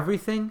say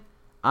everything,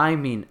 I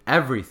mean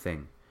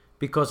everything,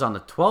 because on the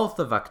 12th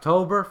of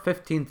October,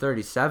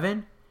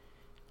 1537,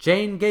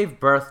 Jane gave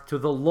birth to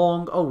the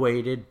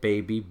long-awaited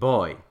baby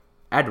boy,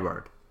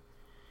 Edward.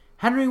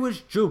 Henry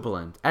was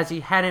jubilant as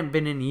he hadn't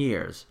been in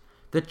years.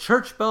 The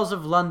church bells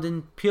of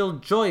London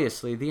pealed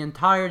joyously the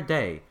entire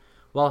day,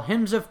 while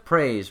hymns of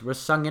praise were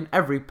sung in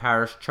every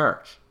parish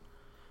church.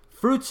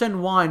 Fruits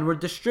and wine were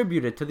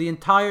distributed to the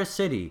entire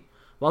city,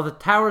 while the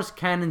Tower's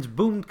cannons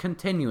boomed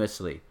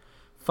continuously,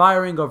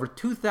 firing over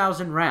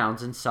 2,000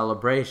 rounds in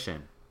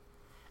celebration.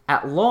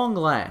 At long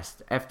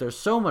last, after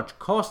so much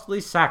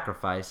costly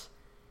sacrifice,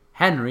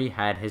 Henry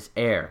had his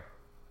heir.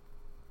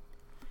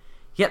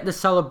 Yet the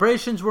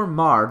celebrations were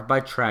marred by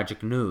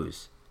tragic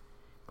news.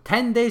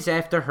 10 days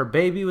after her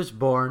baby was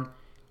born,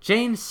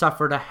 Jane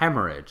suffered a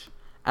hemorrhage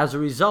as a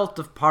result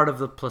of part of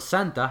the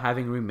placenta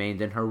having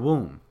remained in her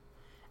womb.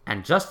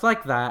 And just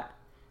like that,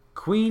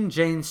 Queen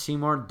Jane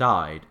Seymour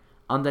died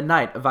on the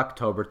night of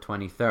October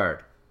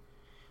 23rd.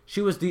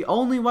 She was the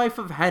only wife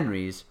of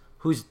Henry's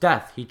whose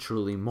death he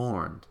truly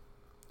mourned.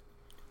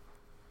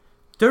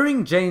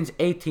 During Jane's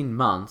 18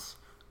 months,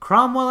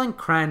 Cromwell and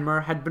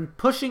Cranmer had been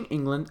pushing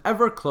England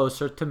ever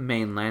closer to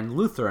mainland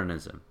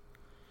Lutheranism.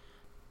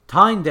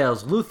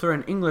 Tyndale's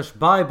Lutheran English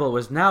Bible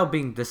was now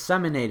being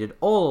disseminated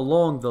all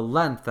along the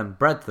length and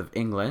breadth of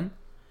England.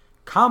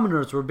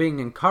 Commoners were being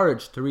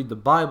encouraged to read the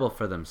Bible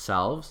for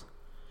themselves,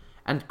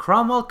 and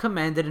Cromwell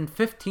commanded in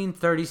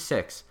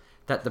 1536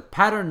 that the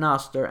Pater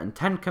Noster and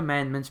 10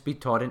 Commandments be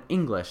taught in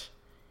English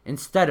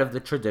instead of the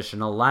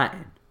traditional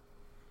Latin.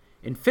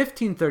 In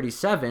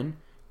 1537,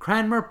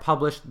 Cranmer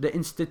published The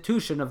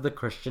Institution of the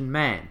Christian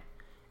Man,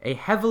 a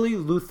heavily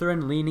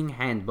Lutheran-leaning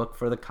handbook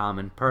for the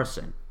common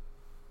person.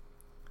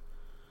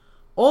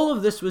 All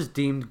of this was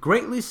deemed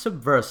greatly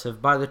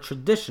subversive by the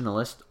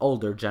traditionalist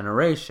older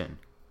generation.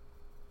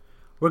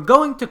 We're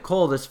going to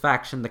call this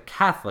faction the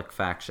Catholic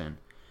faction,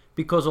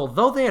 because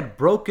although they had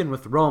broken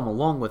with Rome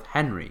along with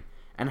Henry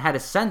and had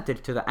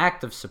assented to the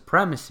Act of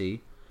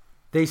Supremacy,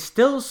 they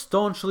still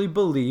staunchly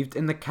believed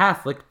in the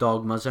Catholic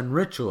dogmas and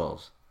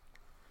rituals.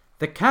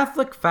 The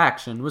Catholic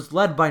faction was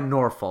led by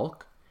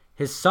Norfolk,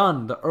 his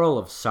son the Earl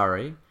of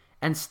Surrey,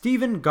 and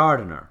Stephen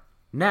Gardiner,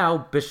 now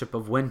Bishop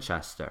of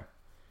Winchester.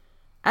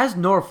 As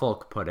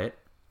Norfolk put it,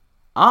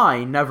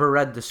 "I never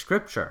read the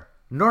scripture,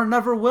 nor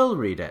never will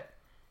read it.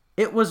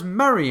 It was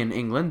merry in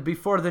England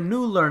before the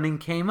new learning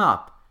came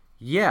up.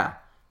 Yea,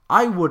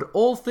 I would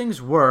all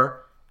things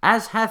were,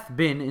 as hath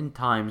been in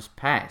times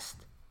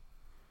past."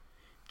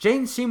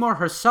 Jane Seymour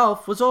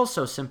herself was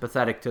also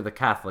sympathetic to the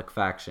Catholic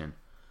faction,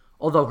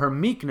 although her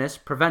meekness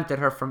prevented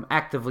her from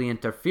actively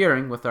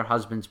interfering with her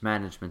husband's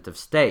management of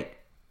state.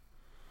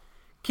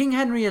 King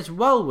Henry as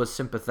well was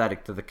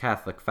sympathetic to the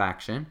Catholic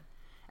faction,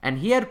 and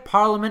he had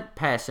Parliament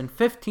pass in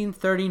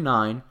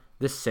 1539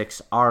 the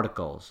 6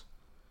 Articles.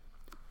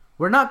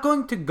 We're not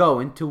going to go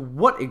into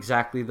what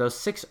exactly those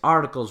 6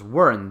 Articles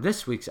were in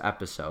this week's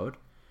episode,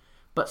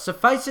 but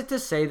suffice it to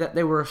say that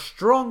they were a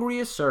strong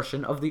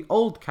reassertion of the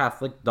old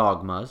Catholic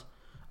dogmas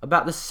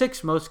about the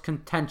 6 most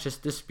contentious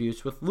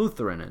disputes with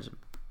Lutheranism,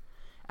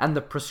 and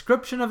the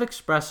prescription of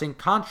expressing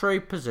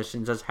contrary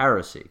positions as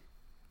heresy.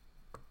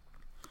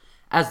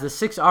 As the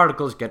 6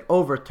 articles get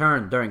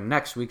overturned during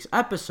next week's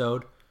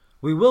episode,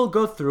 we will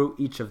go through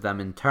each of them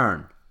in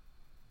turn.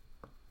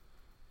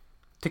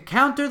 To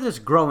counter this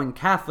growing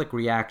Catholic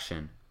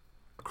reaction,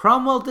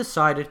 Cromwell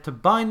decided to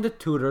bind the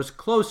Tudors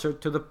closer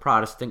to the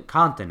Protestant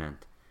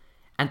continent,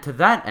 and to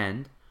that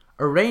end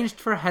arranged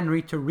for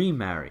Henry to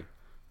remarry,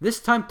 this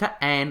time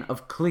to Anne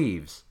of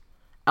Cleves,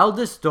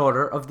 eldest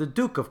daughter of the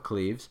Duke of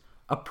Cleves,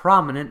 a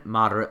prominent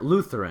moderate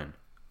Lutheran.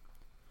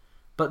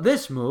 But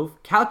this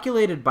move,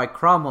 calculated by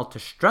Cromwell to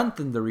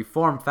strengthen the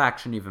Reform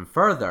faction even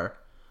further,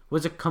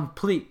 was a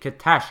complete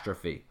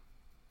catastrophe.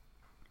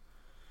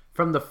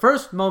 From the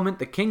first moment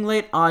the king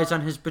laid eyes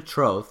on his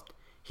betrothed,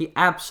 he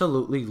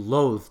absolutely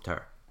loathed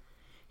her.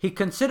 He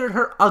considered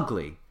her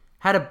ugly,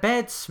 had a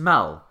bad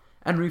smell,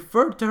 and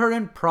referred to her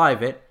in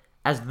private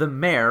as the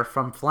mare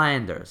from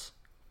Flanders.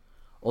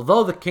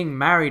 Although the king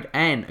married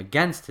Anne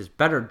against his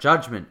better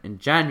judgment in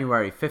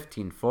January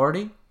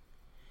 1540,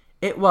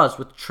 it was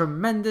with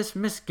tremendous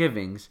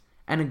misgivings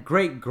and a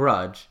great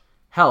grudge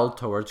held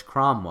towards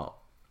Cromwell.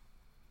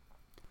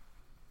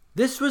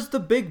 This was the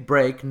big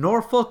break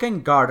Norfolk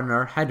and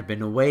Gardiner had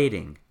been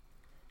awaiting.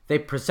 They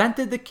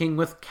presented the king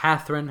with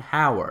Catherine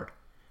Howard,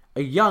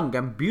 a young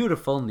and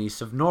beautiful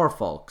niece of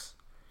Norfolk's.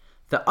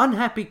 The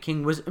unhappy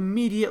king was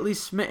immediately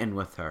smitten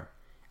with her,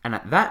 and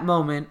at that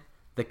moment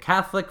the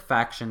Catholic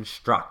faction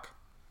struck.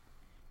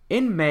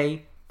 In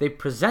May, they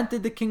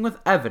presented the king with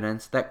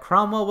evidence that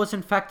Cromwell was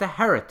in fact a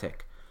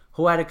heretic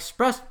who had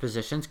expressed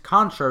positions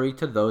contrary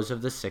to those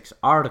of the 6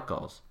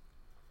 articles.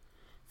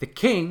 The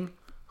king,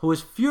 who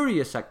was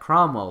furious at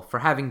Cromwell for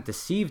having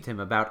deceived him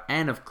about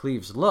Anne of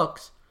Cleves'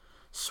 looks,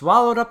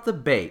 swallowed up the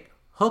bait,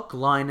 hook,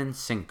 line, and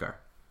sinker.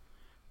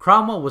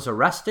 Cromwell was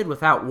arrested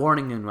without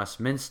warning in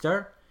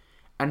Westminster,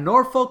 and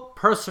Norfolk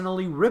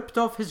personally ripped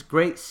off his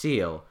great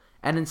seal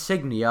and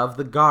insignia of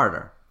the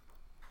Garter.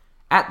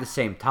 At the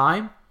same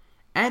time,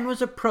 Anne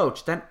was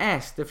approached and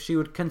asked if she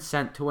would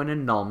consent to an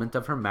annulment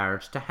of her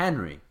marriage to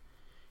Henry,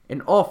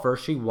 an offer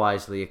she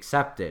wisely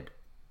accepted.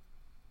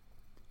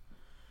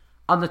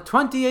 On the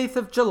 28th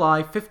of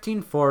July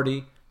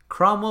 1540,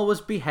 Cromwell was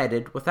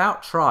beheaded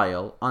without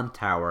trial on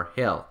Tower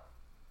Hill.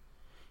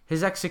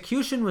 His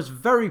execution was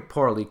very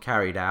poorly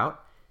carried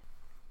out,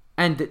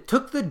 and it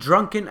took the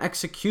drunken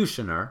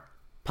executioner,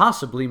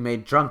 possibly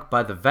made drunk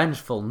by the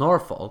vengeful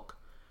Norfolk,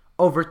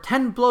 over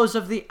 10 blows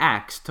of the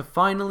axe to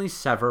finally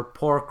sever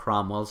poor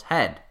Cromwell's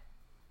head.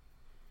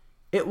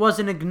 It was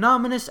an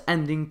ignominious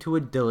ending to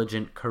a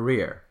diligent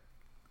career.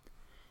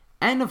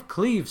 Anne of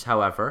Cleves,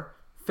 however,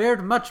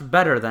 fared much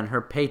better than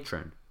her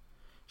patron.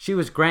 She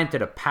was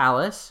granted a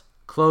palace,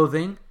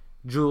 clothing,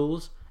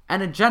 jewels,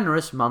 and a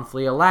generous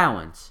monthly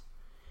allowance.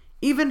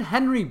 Even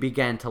Henry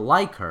began to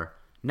like her,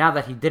 now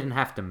that he didn't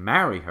have to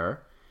marry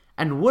her,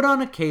 and would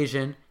on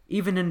occasion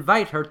even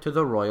invite her to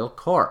the royal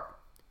court.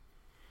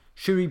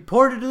 She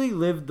reportedly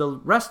lived the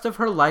rest of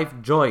her life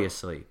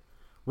joyously,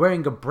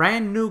 wearing a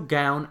brand new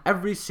gown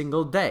every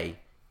single day,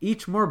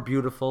 each more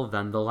beautiful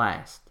than the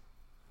last.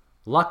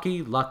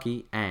 Lucky,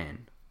 lucky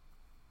Anne.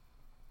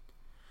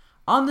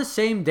 On the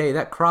same day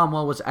that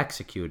Cromwell was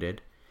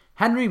executed,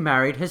 Henry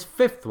married his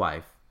 5th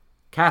wife,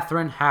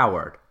 Catherine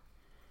Howard.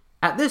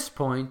 At this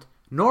point,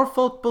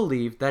 Norfolk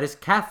believed that his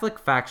Catholic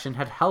faction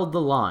had held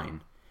the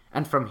line,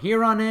 and from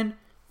here on in,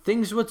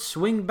 things would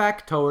swing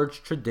back towards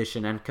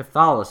tradition and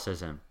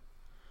Catholicism.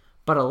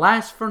 But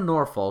alas for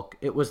Norfolk,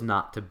 it was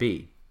not to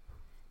be.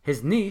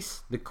 His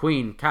niece, the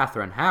Queen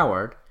Catherine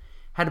Howard,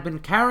 had been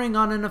carrying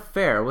on an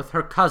affair with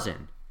her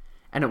cousin,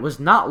 and it was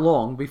not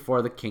long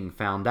before the king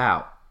found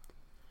out.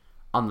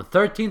 On the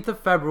 13th of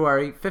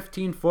February,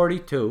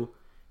 1542,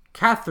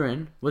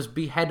 Catherine was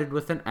beheaded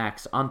with an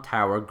axe on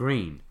Tower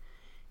Green,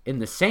 in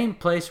the same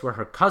place where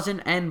her cousin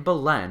Anne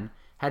Boleyn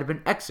had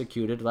been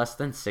executed less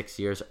than 6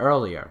 years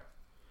earlier.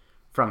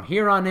 From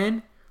here on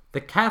in,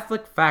 the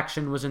Catholic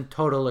faction was in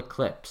total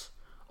eclipse,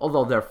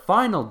 although their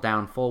final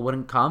downfall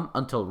wouldn't come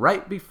until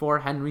right before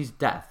Henry's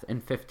death in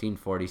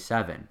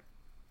 1547.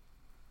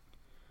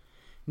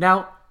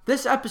 Now,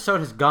 this episode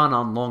has gone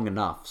on long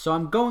enough, so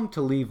I'm going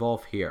to leave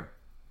off here.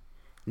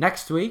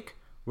 Next week,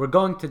 we're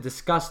going to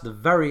discuss the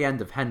very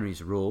end of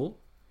Henry's rule.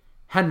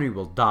 Henry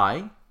will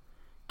die.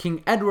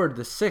 King Edward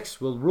VI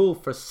will rule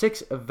for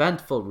 6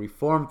 eventful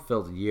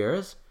reform-filled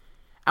years,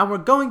 and we're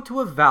going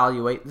to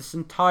evaluate this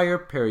entire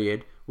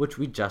period which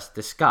we just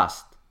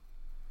discussed.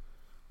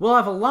 We'll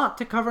have a lot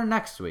to cover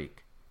next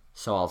week,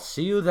 so I'll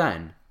see you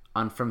then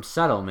on From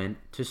Settlement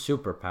to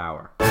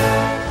Superpower.